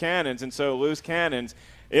over Loose Cannons, and so Loose Cannons,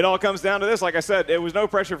 it all comes down to this. Like I said, it was no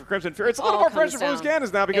pressure for Crimson Fury. It's a little more pressure for Loose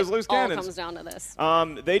Cannons now because Loose Cannons. It all comes down to this.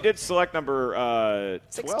 They did select number 12.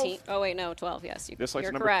 16. Oh, wait, no, 12, yes. They selected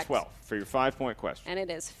You're number correct. 12 for your 5-point question. And it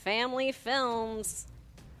is Family Films.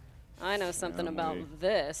 I know something about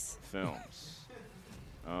this. Films.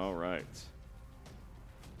 All right.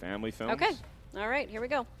 Family Films. Okay. All right, here we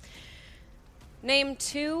go. Name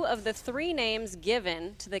 2 of the 3 names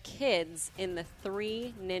given to the kids in the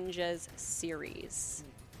Three Ninjas series.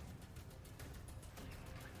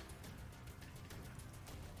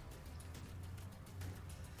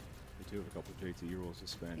 They do have a couple of JT rules to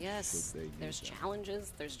spend. Yes, there's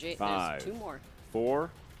challenges. There's 5, 2 more. 4,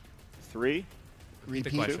 3. Repeat the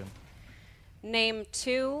question. Name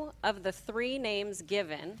 2 of the 3 names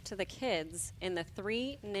given to the kids in the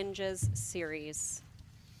Three Ninjas series.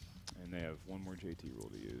 And they have one more JT rule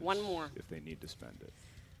to use. One more. If they need to spend it.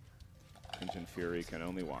 Crimson Fury can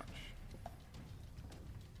only watch.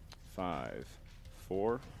 5,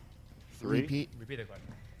 4, 3. Repeat the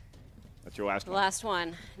question. That's your last The one. last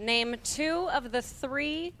one. Name 2 of the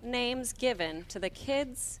 3 names given to the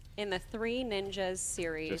kids in the Three Ninjas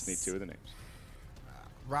series. Just need 2 of the names.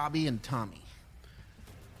 Robbie and Tommy.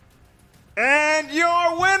 And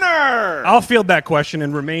your winner! I'll field that question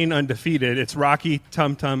and remain undefeated. It's Rocky,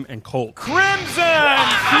 Tum Tum, and Colt. Crimson Fury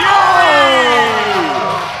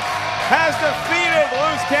has defeated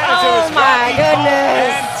Loose Cannons. Oh, my goodness.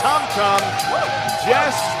 And Tum Tum,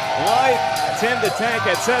 just like Tim the Tank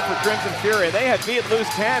had said for Crimson Fury. They had beat Loose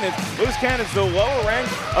Cannons. Loose Cannons, the lower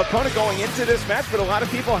ranked opponent going into this match, but a lot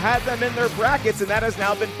of people had them in their brackets, and that has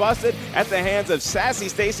now been busted at the hands of Sassy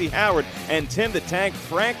Stacey Howard and Tim the Tank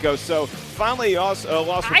Franco. So finally lost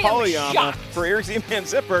for Polyama for Eric Z-Man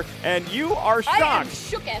Zipper, and you are shocked. I am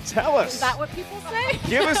shooketh. Tell us. Is that what people say?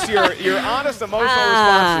 Give us your honest emotional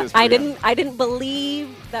responses. I didn't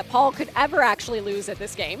believe that Paul could ever actually lose at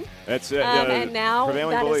this game. That's it. And now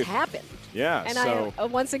that has happened. Yeah. And so I,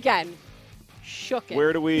 once again, shook it.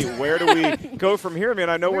 Where do we go from here? I mean,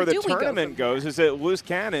 I know where the tournament goes. Is it Loose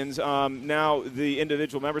Cannons? Now the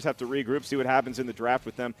individual members have to regroup, see what happens in the draft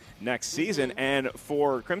with them next season. And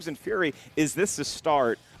for Crimson Fury, is this the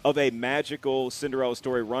start of a magical Cinderella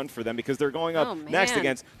story run for them? Because they're going up next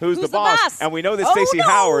against Who's the Boss? And we know that Stacey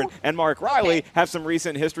Howard and Mark Riley have some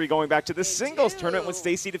recent history going back to the singles tournament when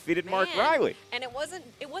Stacey defeated Mark Riley. And it wasn't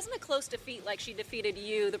a close defeat like she defeated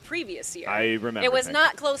you the previous year. I remember. It was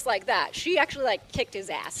not close like that. She actually kicked his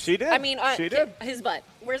ass. She did. I mean, she did. His butt.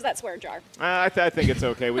 Where's that swear jar? I think it's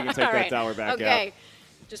okay. We can take that dollar back out. Okay.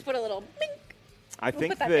 Just put a little bink. I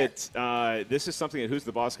think that this is something that Who's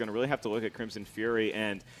the Boss is going to really have to look at Crimson Fury.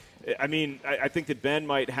 And, I mean, I think that Ben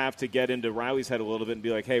might have to get into Riley's head a little bit and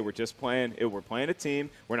be like, hey, we're just playing. We're playing a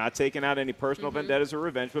team. We're not taking out any personal vendettas or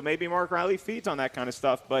revenge. But maybe Mark Riley feeds on that kind of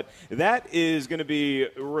stuff. But that is going to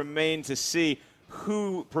remain to see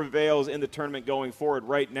who prevails in the tournament going forward.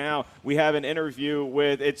 Right now, we have an interview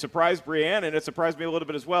with, it surprised Brianne, and it surprised me a little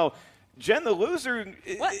bit as well. Jen, the loser,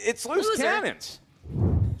 it's Loose Cannons.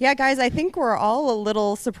 Yeah, guys, I think we're all a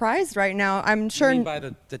little surprised right now. I'm sure. You mean by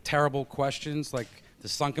the terrible questions, like the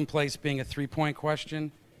sunken place being a 3-point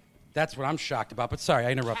question? That's what I'm shocked about. But sorry,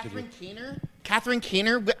 I interrupted you. Catherine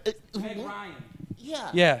Keener? Meg Ryan. Yeah.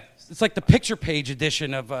 Yeah, it's like the picture page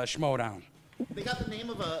edition of Schmoedown. They got the name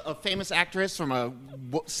of a famous actress from a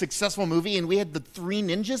successful movie, and we had the Three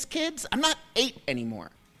Ninjas kids. I'm not 8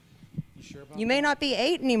 anymore. You sure about You may not be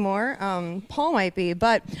 8 anymore. Paul might be,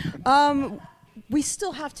 but we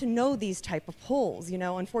still have to know these type of polls, you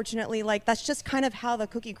know. Unfortunately, that's just kind of how the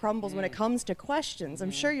cookie crumbles when it comes to questions.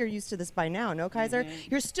 I'm sure you're used to this by now, no, Kaiser?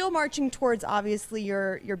 You're still marching towards, obviously,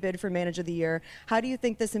 your bid for Manager of the Year. How do you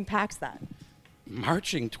think this impacts that?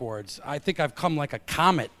 Marching towards. I think I've come like a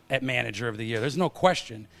comet at Manager of the Year. There's no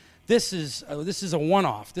question. This is a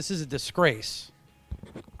one-off. This is a disgrace.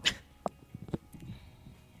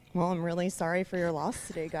 Well, I'm really sorry for your loss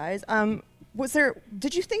today, guys.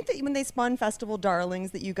 Did you think that when they spun Festival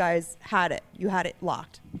Darlings that you guys had it? You had it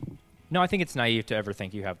locked? No, I think it's naive to ever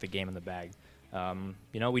think you have the game in the bag.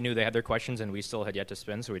 We knew they had their questions, and we still had yet to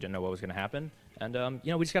spin, so we didn't know what was going to happen. And,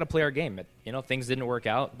 we just got to play our game. Things didn't work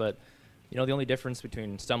out, but, the only difference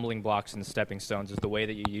between stumbling blocks and stepping stones is the way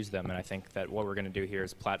that you use them. And I think that what we're going to do here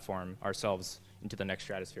is platform ourselves into the next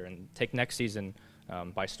stratosphere and take next season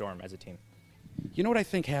by storm as a team. You know what I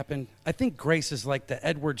think happened? I think Grace is like the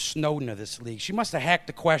Edward Snowden of this league. She must have hacked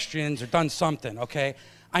the questions or done something, okay?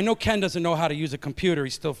 I know Ken doesn't know how to use a computer.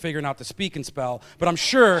 He's still figuring out the speak and spell. But I'm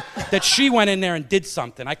sure that she went in there and did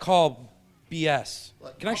something. I call BS.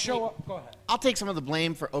 Can I show up? Go ahead. I'll take some of the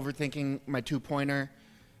blame for overthinking my 2-pointer.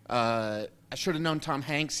 I should have known Tom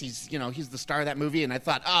Hanks. He's the star of that movie. And I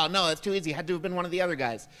thought, oh, no, that's too easy. Had to have been one of the other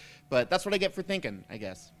guys. But that's what I get for thinking, I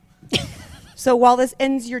guess. So while this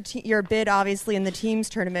ends your bid, obviously, in the teams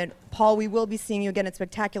tournament, Paul, we will be seeing you again at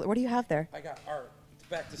Spectacular. What do you have there? I got art. It's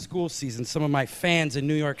back to school season. Some of my fans in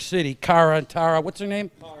New York City, Cara and Tara. What's her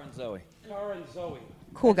name? Cara and Zoe. Cara and Zoe.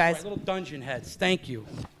 Cool, guys. My little dungeon heads. Thank you.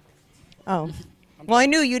 Oh. Well, I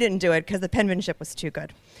knew you didn't do it because the penmanship was too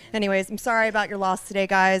good. Anyways, I'm sorry about your loss today,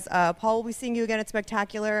 guys. Paul will be seeing you again at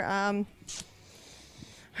Spectacular. All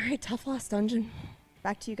right, tough loss, Dungeon.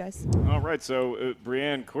 Back to you guys. All right, so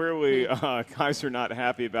Brianne, clearly guys are not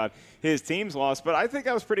happy about his team's loss, but I think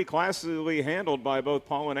that was pretty classily handled by both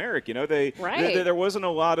Paul and Eric. There wasn't a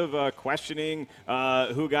lot of questioning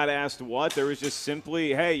who got asked what. There was just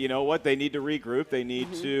simply, hey, you know what? They need to regroup. They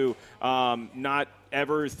need to not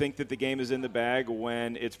ever think that the game is in the bag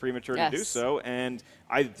when it's premature to do so. And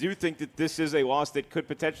I do think that this is a loss that could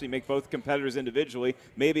potentially make both competitors individually,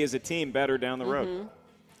 maybe as a team, better down the road.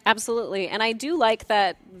 Absolutely. And I do like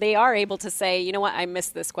that they are able to say, you know what, I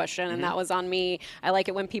missed this question and that was on me. I like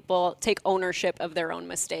it when people take ownership of their own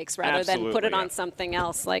mistakes rather than put it on something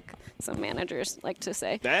else, like some managers like to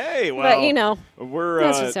say. Hey, well, but we're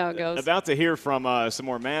that's just how it goes. About to hear from some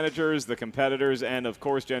more managers, the competitors, and of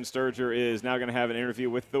course Jen Sturger is now going to have an interview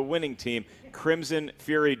with the winning team, Crimson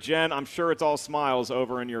Fury. Jen, I'm sure it's all smiles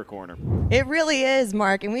over in your corner. It really is,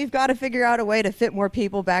 Mark, and we've got to figure out a way to fit more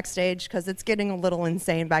people backstage because it's getting a little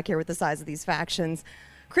insane back here with the size of these factions.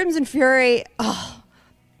 Crimson Fury,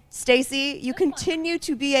 Stacey, you continue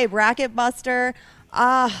to be a bracket buster.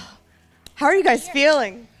 How are you guys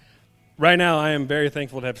feeling? Right now, I am very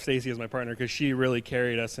thankful to have Stacey as my partner because she really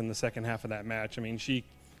carried us in the second half of that match. I mean, she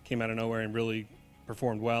came out of nowhere and really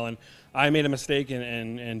performed well. And I made a mistake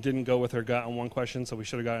and didn't go with her gut on one question, so we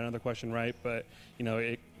should have got another question right. But,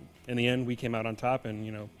 in the end, we came out on top,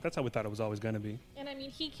 and, that's how we thought it was always going to be. And,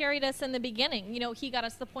 he carried us in the beginning. He got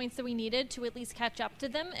us the points that we needed to at least catch up to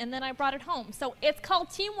them, and then I brought it home. So it's called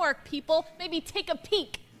teamwork, people. Maybe take a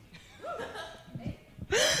peek.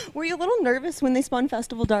 Were you a little nervous when they spun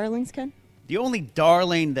Festival Darlings, Ken? The only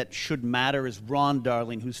Darling that should matter is Ron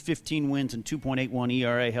Darling, whose 15 wins and 2.81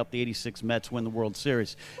 ERA helped the 86 Mets win the World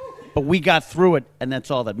Series. But we got through it, and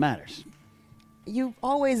that's all that matters. You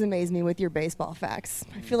always amaze me with your baseball facts.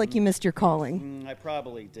 I feel like you missed your calling. I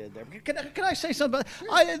probably did there. Can I say something?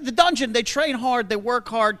 The Dungeon, they train hard, they work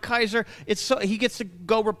hard. Kaiser, he gets to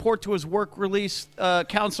go report to his work release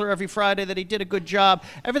counselor every Friday that he did a good job.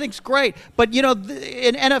 Everything's great. But, in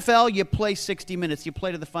NFL, you play 60 minutes. You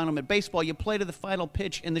play to the final minute. Baseball, you play to the final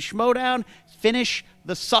pitch. In the Schmodown, finish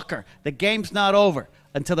the sucker. The game's not over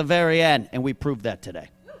until the very end, and we proved that today.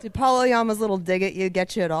 Did Paul Oyama's little dig at you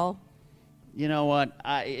get you at all? You know what?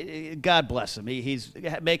 God bless him. He's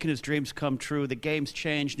making his dreams come true. The game's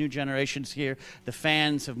changed. New generation's here. The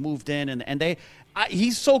fans have moved in, and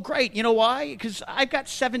he's so great. You know why? Because I've got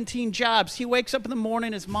 17 jobs. He wakes up in the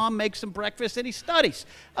morning, his mom makes him breakfast, and he studies.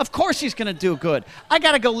 Of course he's going to do good. I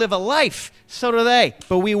got to go live a life. So do they.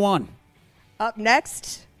 But we won. Up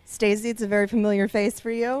next, Stacey, it's a very familiar face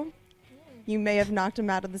for you. You may have knocked him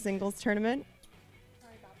out of the singles tournament.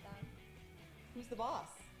 Sorry about that. Who's the boss?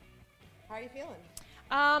 How are you feeling?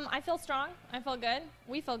 I feel strong. I feel good.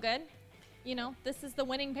 We feel good. This is the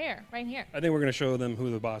winning pair right here. I think we're going to show them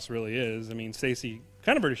who the boss really is. Stacey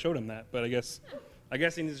kind of already showed him that, but I guess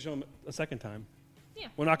he needs to show him a second time. Yeah.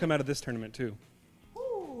 We'll knock him out of this tournament, too.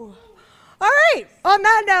 Ooh. All right. On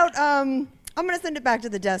that note, I'm going to send it back to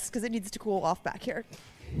the desk because it needs to cool off back here.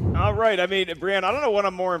 All right. Brianne, I don't know what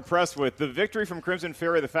I'm more impressed with. The victory from Crimson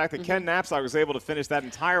Fury, the fact that Ken Knapsack was able to finish that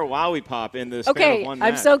entire lollipop in this span of one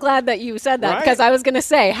match. I'm so glad that you said that because I was going to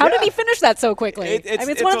say, how did he finish that so quickly?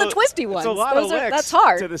 It's one of the twisty ones. It's a lot of licks that's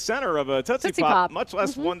hard. to the center of a Tootsie Pop, much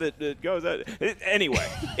less one that goes out. Anyway,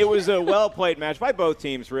 it was a well-played match by both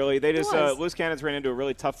teams, really. They just loose cannons ran into a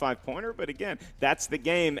really tough 5-pointer, but again, that's the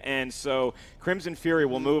game. And so Crimson Fury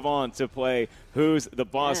will move on to play Who's the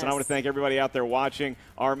Boss. Yes. And I want to thank everybody out there watching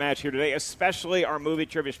our match here today, especially our Movie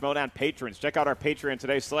Trivia Schmodown patrons. Check out our Patreon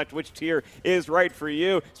today. Select which tier is right for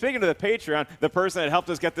you. Speaking of the Patreon, the person that helped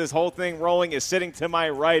us get this whole thing rolling is sitting to my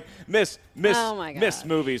right, Miss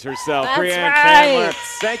Movies herself, That's Brianne right. Chandler.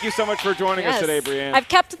 Thank you so much for joining us today, Brianne. I've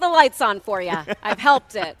kept the lights on for you. I've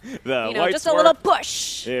helped it. Just a little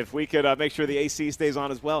push. If we could make sure the AC stays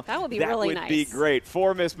on as well, that would be really nice. That would be great.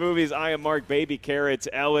 For Miss Movies, I am Mark Baby Carrots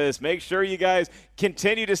Ellis. Make sure you guys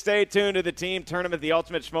continue to stay tuned to the team tournament. The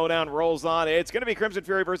Ultimate Schmodown rolls on. It's going to be Crimson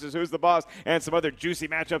Fury versus Who's the Boss and some other juicy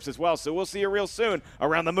matchups as well. So we'll see you real soon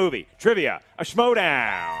around the movie Trivia, a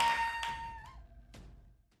Schmodown.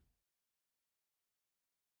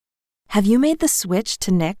 Have you made the switch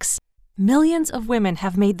to Knix? Millions of women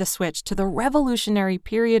have made the switch to the revolutionary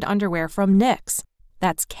period underwear from Knix.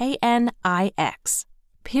 That's Knix.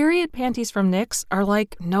 Period panties from Knix are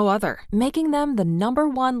like no other, making them the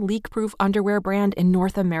 #1 leak-proof underwear brand in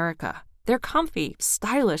North America. They're comfy,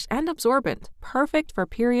 stylish, and absorbent, perfect for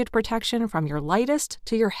period protection from your lightest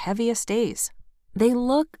to your heaviest days. They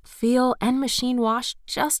look, feel, and machine wash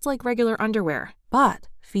just like regular underwear, but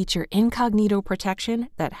feature incognito protection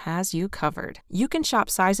that has you covered. You can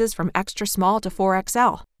shop sizes from extra small to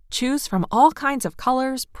 4XL. Choose from all kinds of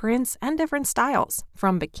colors, prints, and different styles,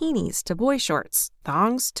 from bikinis to boy shorts,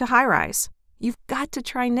 thongs to high-rise. You've got to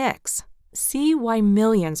try Knix. See why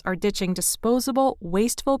millions are ditching disposable,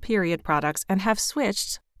 wasteful period products and have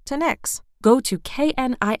switched to Knix. Go to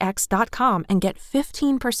knix.com and get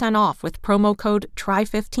 15% off with promo code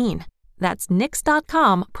TRY15. That's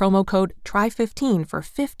knix.com, promo code TRY15 for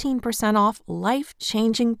 15% off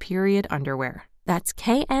life-changing period underwear. That's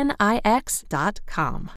knix.com.